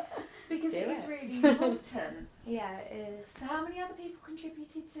on telly because it is really important. Yeah, it is. So how many other people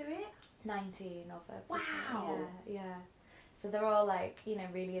contributed to it? 19 of it. Wow. Yeah. So they're all like, you know,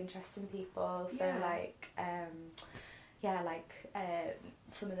 really interesting people. So like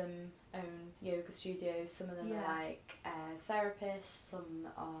some of them own yoga studios, some of them are like therapists, some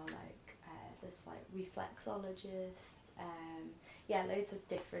are like there's like reflexologists, loads of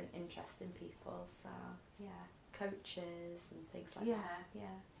different interesting people. So coaches and things like that.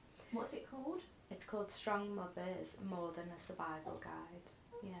 What's it called? It's called Strong Mothers, More Than a Survival Guide.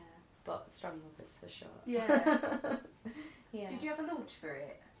 Yeah, but Strong Mothers for sure. Yeah. Yeah. Did you have a launch for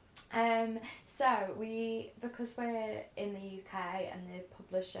it? So because we're in the UK and the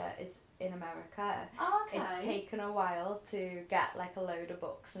publisher is in America, Oh, okay. it's taken a while to get like a load of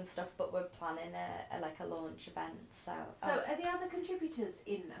books and stuff, but we're planning a launch event. So are the other contributors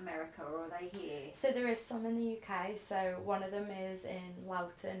in America, or are they here? So there is some in the UK. So one of them is in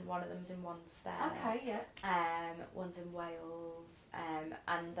Loughton, one of them's in Wanstead. Okay, yeah. One's in Wales,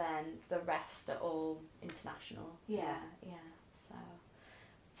 and then the rest are all international. Yeah. Yeah.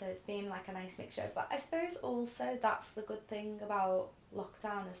 So it's been like a nice mixture. But I suppose also that's the good thing about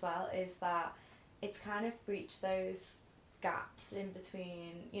lockdown as well, is that it's kind of breached those gaps in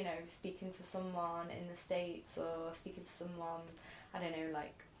between, you know, speaking to someone in the States or speaking to someone, I don't know,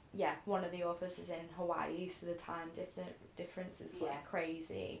 like, yeah, one of the authors is in Hawaii, so the time difference is like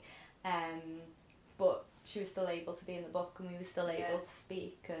crazy. But she was still able to be in the book, and we were still able to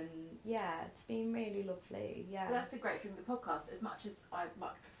speak, and it's been really lovely. Yeah, well, that's the great thing with the podcast. As much as I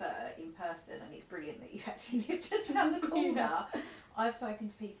much prefer in person, and it's brilliant that you actually live just around the corner. I've spoken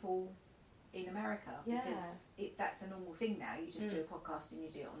to people in America because that's a normal thing now. You just do a podcast and you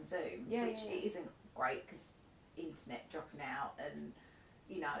do it on Zoom, which it isn't great because internet dropping out, and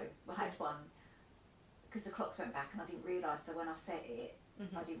you know, I had one because the clocks went back and I didn't realise. So when I set it.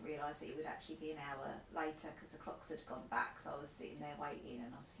 I didn't realise that it would actually be an hour later because the clocks had gone back, so I was sitting there waiting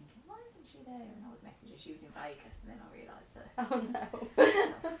and I was thinking, why isn't she there? And I was messaging her, she was in Vegas, and then I realised that. Oh no. So,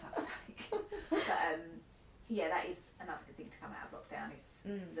 for fuck's sake. But that is another good thing to come out of lockdown is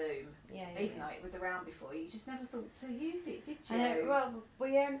Zoom. Even though it was around before, you just never thought to use it, did you? I know, well,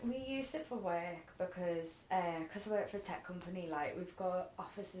 we used it for work because I work for a tech company. Like, we've got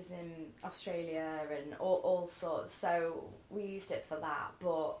offices in Australia and all sorts, so we used it for that.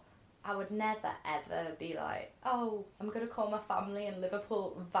 But I would never ever be like, oh, I'm going to call my family in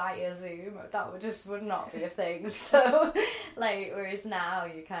Liverpool via Zoom. That would not be a thing. So, like, whereas now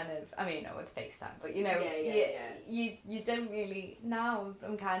you kind of, I mean, I would FaceTime, but you know, you don't really, now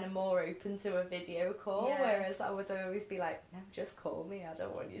I'm kind of more open to a video call, whereas I would always be like, no, just call me, I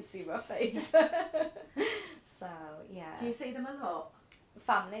don't want you to see my face. So, yeah. Do you see them a lot?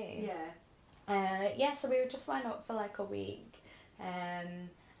 Family? Yeah. So we just went up for like a week. And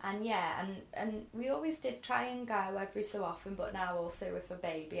we always did try and go every so often, but now also with a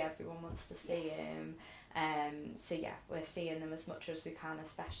baby, everyone wants to see him. So yeah, we're seeing them as much as we can,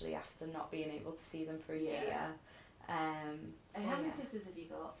 especially after not being able to see them for a year. And how many sisters have you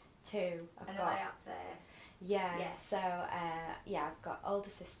got? 2. Are they up there? Yeah. Yes. So I've got older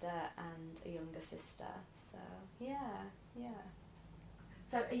sister and a younger sister. So yeah.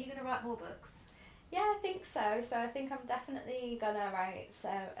 So are you going to write more books? Yeah, I think so. So I think I'm definitely gonna write. So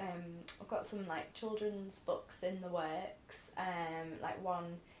I've got some like children's books in the works. Like one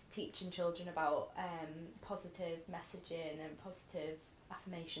teaching children about positive messaging and positive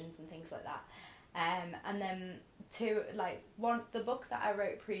affirmations and things like that. And then 2, like the book that I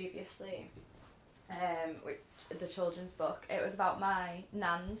wrote previously, which the children's book. It was about my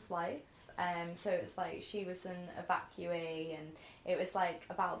nan's life. So it's like she was an evacuee, and it was like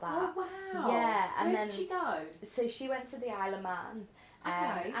about that. Oh wow! Yeah, and where did she go? So she went to the Isle of Man,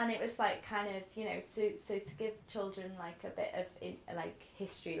 and it was like kind of, you know, so to give children like a bit of like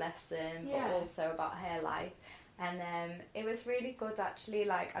history lesson, but also about her life. And it was really good actually,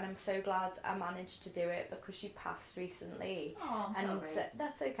 like, and I'm so glad I managed to do it because she passed recently. Oh, I'm sorry. So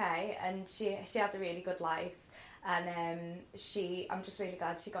that's okay, and she had a really good life. And I'm just really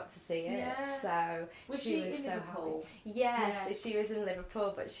glad she got to see it. Yeah. So was she in was so Liverpool? happy. So she was in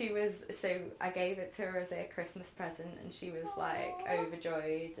Liverpool, but so I gave it to her as a Christmas present, and she was like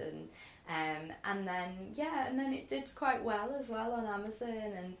overjoyed, and then it did quite well as well on Amazon,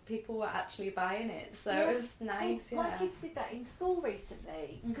 and people were actually buying it, so it was nice. My kids did that in school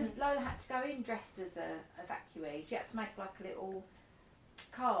recently because Lola had to go in dressed as a evacuee. She had to make like a little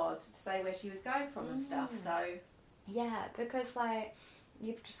card to say where she was going from and stuff. So yeah, because like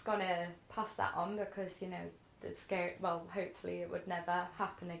you've just got to pass that on, because you know the scary. Well, hopefully it would never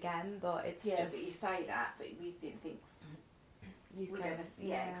happen again, but it's just. But you say that, but we didn't think we'd ever.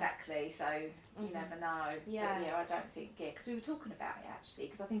 Exactly. So you never know. Yeah. But I don't think because we were talking about it actually,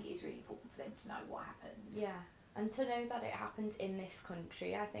 because I think it is really important for them to know what happened. Yeah. And to know that it happened in this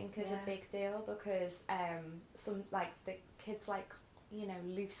country, I think, is a big deal, because some like the kids like, you know,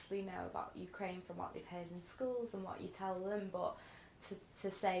 loosely know about Ukraine from what they've heard in schools and what you tell them, but to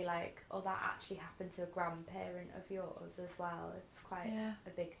say like, oh, that actually happened to a grandparent of yours as well, it's quite a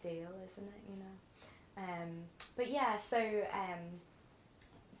big deal, isn't it, you know? But yeah, so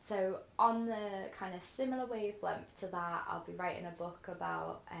so on the kind of similar wavelength to that, I'll be writing a book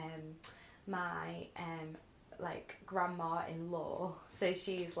about my like grandma-in-law. So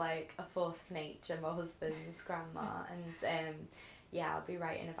she's like a force of nature, my husband's grandma, and yeah, I'll be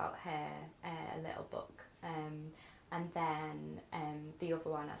writing about her, a little book. And then the other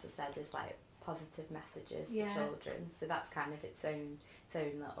one, as I said, is like positive messages for children. So that's kind of its own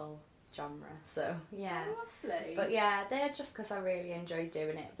little genre. So yeah, lovely. But yeah, they're just because I really enjoy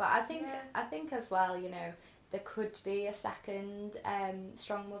doing it. But I think as well, you know, there could be a second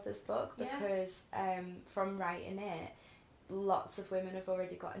Strong Mothers book, because from writing it, lots of women have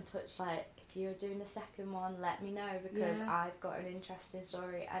already got in touch, like, if you're doing a second one, let me know, because I've got an interesting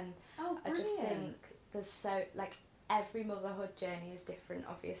story. And I just think there's so, like, every motherhood journey is different,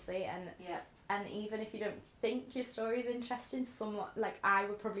 obviously, and even if you don't think your story is interesting, somewhat, like, I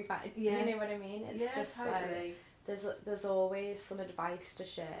would probably find, you know what I mean? It's just totally. Like, there's always some advice to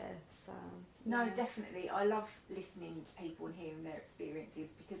share, so... No, definitely. I love listening to people and hearing their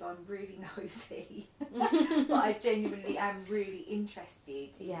experiences, because I'm really nosy. But I genuinely am really interested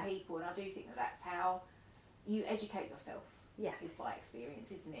in people, and I do think that that's how you educate yourself. Yeah, is by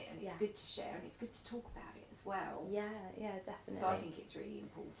experience, isn't it? And it's good to share, and it's good to talk about it as well. Yeah, definitely. So I think it's really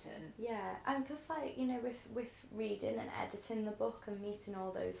important. Yeah, and because, like, you know, with reading and editing the book and meeting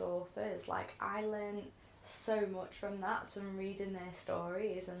all those authors, like, I learned so much from that, from reading their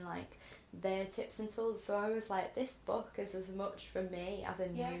stories and, like, their tips and tools. So I was like, this book is as much for me as a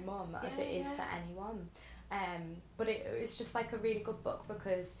new mum as it is for anyone. But it was just like a really good book,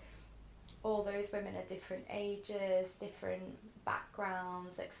 because all those women are different ages, different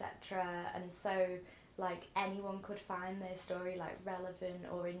backgrounds, etc. And so, like, anyone could find their story, like, relevant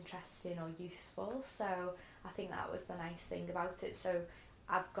or interesting or useful. So I think that was the nice thing about it. So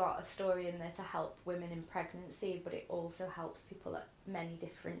I've got a story in there to help women in pregnancy, but it also helps people at many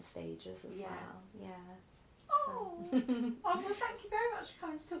different stages as well. Yeah. Oh, well, thank you very much for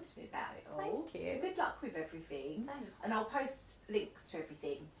coming to talk to me about it all. Thank you. Good luck with everything. Thanks. And I'll post links to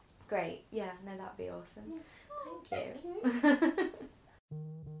everything. Great. Yeah, no, that'd be awesome. Thank you.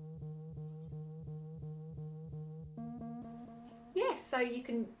 Yes, so you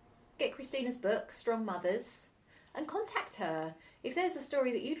can get Christina's book, Strong Mothers, and contact her. If there's a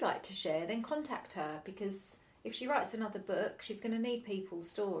story that you'd like to share, then contact her, because if she writes another book, she's going to need people's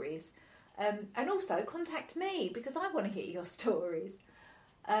stories. And also contact me, because I want to hear your stories.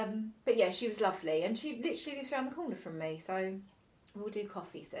 But yeah, she was lovely, and she literally lives around the corner from me, so we'll do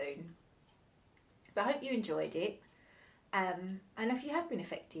coffee soon. But I hope you enjoyed it. And if you have been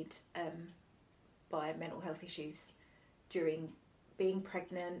affected by mental health issues during being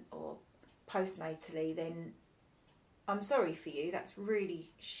pregnant or postnatally, then I'm sorry for you. That's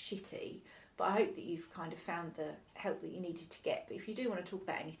really shitty. But I hope that you've kind of found the help that you needed to get. But if you do want to talk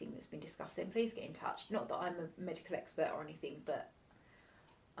about anything that's been discussed, then please get in touch. Not that I'm a medical expert or anything, but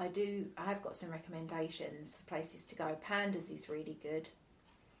I have got some recommendations for places to go. Pandas is really good.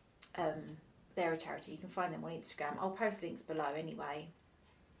 They're a charity. You can find them on Instagram. I'll post links below anyway,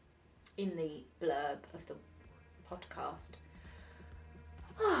 in the blurb of the podcast.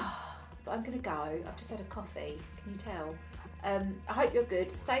 But I'm going to go. I've just had a coffee. Can you tell? I hope you're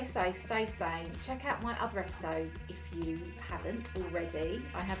good. Stay safe, stay sane. Check out my other episodes if you haven't already.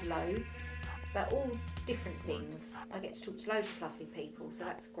 I have loads. They're all different things. I get to talk to loads of lovely people, so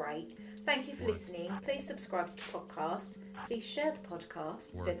that's great. Thank you for listening. Please subscribe to the podcast. Please share the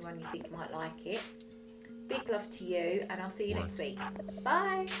podcast with anyone you think might like it. Big love to you, and I'll see you next week.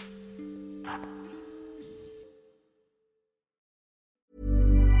 Bye.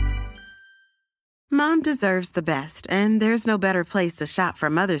 Mom deserves the best, and there's no better place to shop for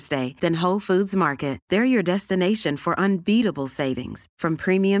Mother's Day than Whole Foods Market. They're your destination for unbeatable savings, from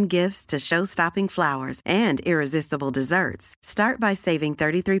premium gifts to show-stopping flowers and irresistible desserts. Start by saving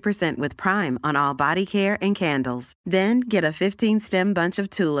 33% with Prime on all body care and candles. Then get a 15-stem bunch of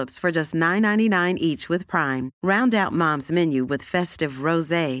tulips for just $9.99 each with Prime. Round out Mom's menu with festive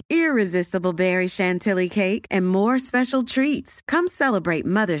rosé, irresistible berry chantilly cake, and more special treats. Come celebrate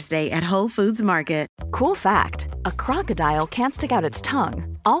Mother's Day at Whole Foods Market. Cool fact, a crocodile can't stick out its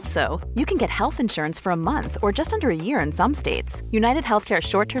tongue. Also, you can get health insurance for a month or just under a year in some states. United Healthcare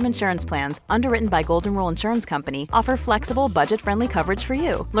short-term insurance plans, underwritten by Golden Rule Insurance Company, offer flexible, budget-friendly coverage for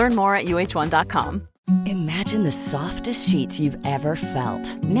you. Learn more at UH1.com. Imagine the softest sheets you've ever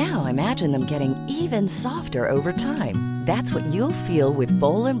felt. Now imagine them getting even softer over time. That's what you'll feel with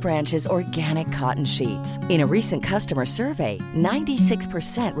Boll & Branch's organic cotton sheets. In a recent customer survey,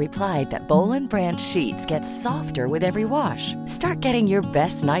 96% replied that Boll & Branch sheets get softer with every wash. Start getting your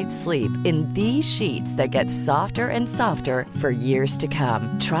best night's sleep in these sheets that get softer and softer for years to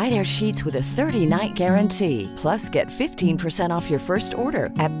come. Try their sheets with a 30-night guarantee. Plus, get 15% off your first order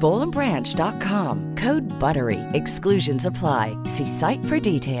at bollandbranch.com. Code BUTTERY. Exclusions apply. See site for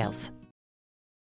details.